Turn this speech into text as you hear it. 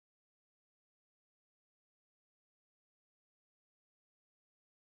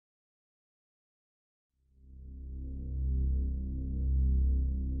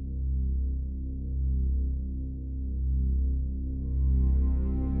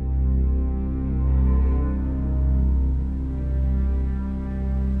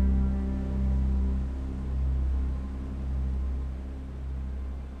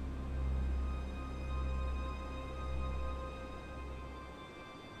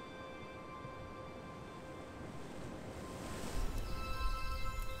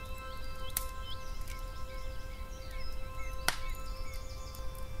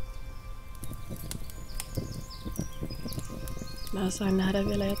Mä sain nähdä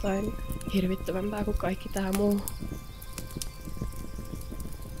vielä jotain hirvittävämpää kuin kaikki tää muu.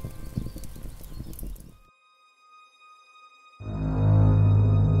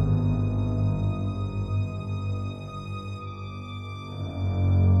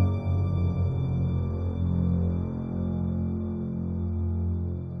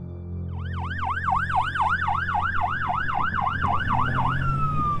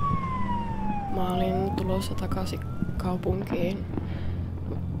 Mä olin tulossa takaisin kaupunkiin.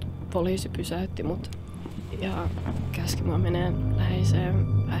 Poliisi pysäytti mut ja käski mua menee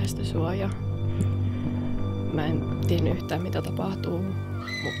läheiseen Väestönsuojaan. Mä en tiennyt yhtään mitä tapahtuu,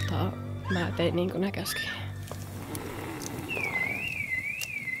 mutta mä tein niin kuin ne käski.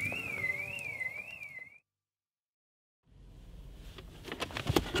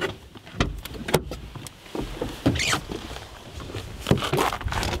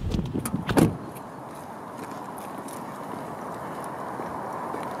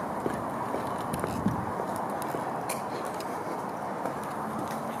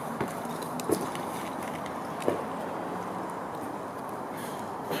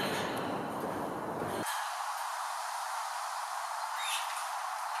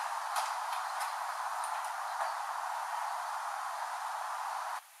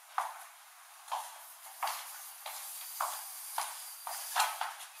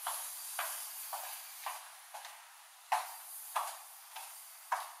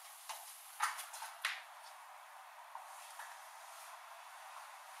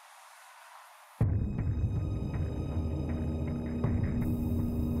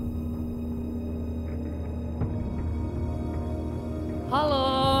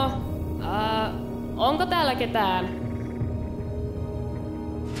 Haloo? Onko täällä ketään?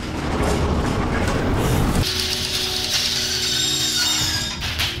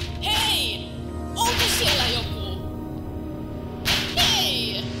 Hei! Onko siellä joku?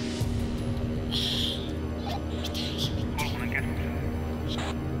 Hei!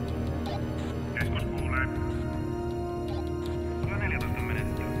 Keskus kuulee. Tulee 14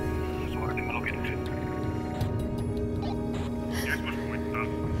 minuuttia. Suoritimme lokituksen. Keskus kuittaa.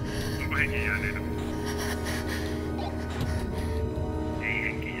 Onko henkiin jääneitä? Ei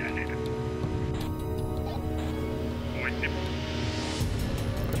henkiin jääneitä. Kuitti.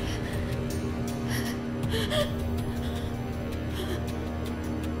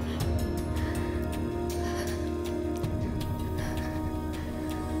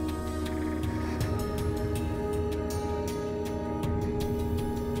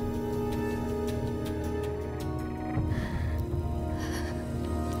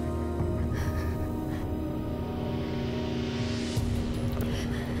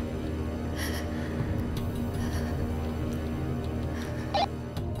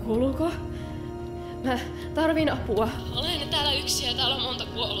 Kuuluuko? Mä tarvin apua. Olen täällä yksin ja täällä on monta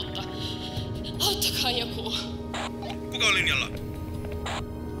kuollutta. Auttakaa joku. Kuka on linjalla?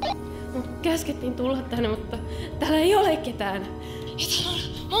 Mut käskettiin tulla tänne, mutta täällä ei ole ketään. Ja täällä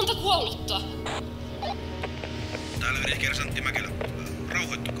on monta kuollutta. Täällä yli kersantti Mäkelä.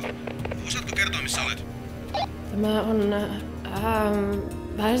 Rauhoittukaa. Osaatko kertoa missä olet? Tämä on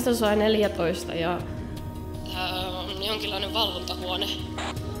Väestönsuoja 14 ja On jonkinlainen valvontahuone.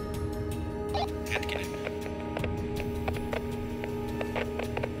 Hetkinen.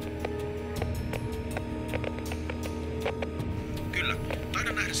 Kyllä.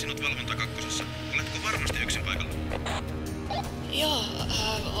 Taidan nähdä sinut valvonta kakkosessa. Oletko varmasti yksin paikalla? Joo,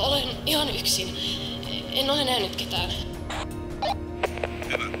 olen ihan yksin. En ole nähnyt ketään.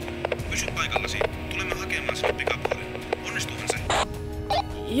 Hyvä. Pysy paikallasi. Tulemme hakemaan sinut pikapuoliin. Onnistuuhan se?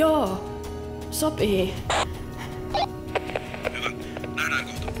 joo, sopii. Hyvä. Nähdään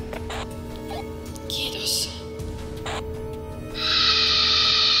kohta. Kiitos.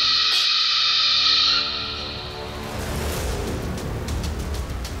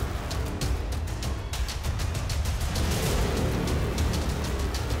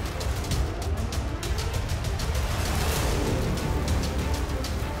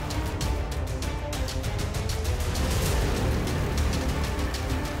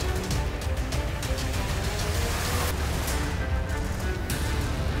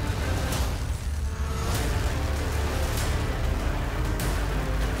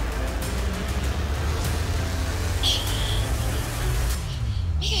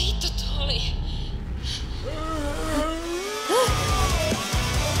 Mikä hitto tuo oli?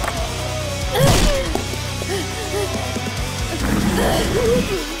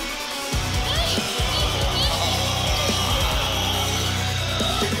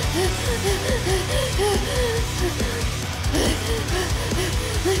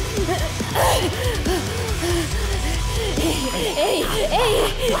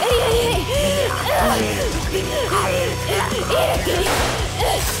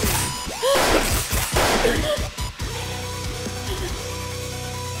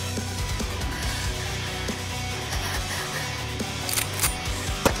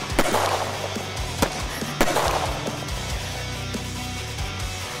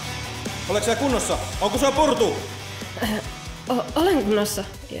 Oletko sä kunnossa? Onko sua purtu? Olen kunnossa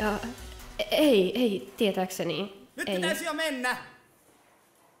ja ei tietääkseni. Nyt ei. pitäisi jo mennä!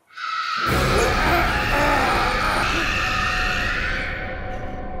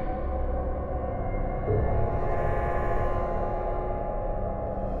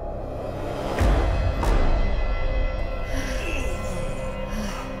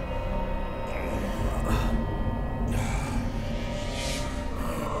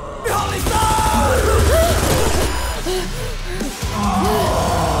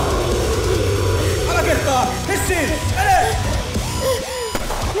 Älä kertaa! Hissiin! Mene!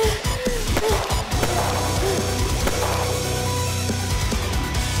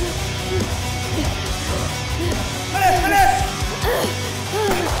 Mene! Mene!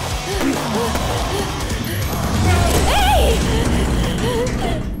 Ei!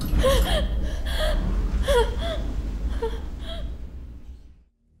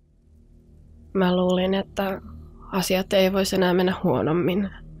 Mä luulin, että asiat ei voisi enää mennä huonommin,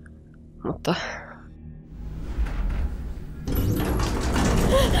 mutta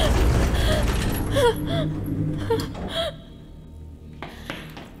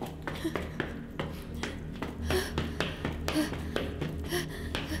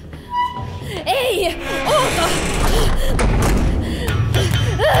Ei! Oota!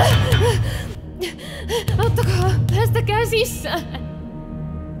 Auttakaa! Päästäkää sisään!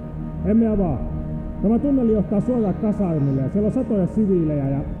 Emme avaa. Tämä tunneli johtaa suoraan kasarmille ja siellä on satoja siviilejä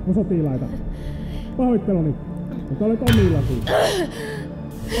ja sotilaita. Pahoitteluni, mutta olet omillasi.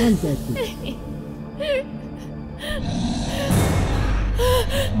 Anteeksi.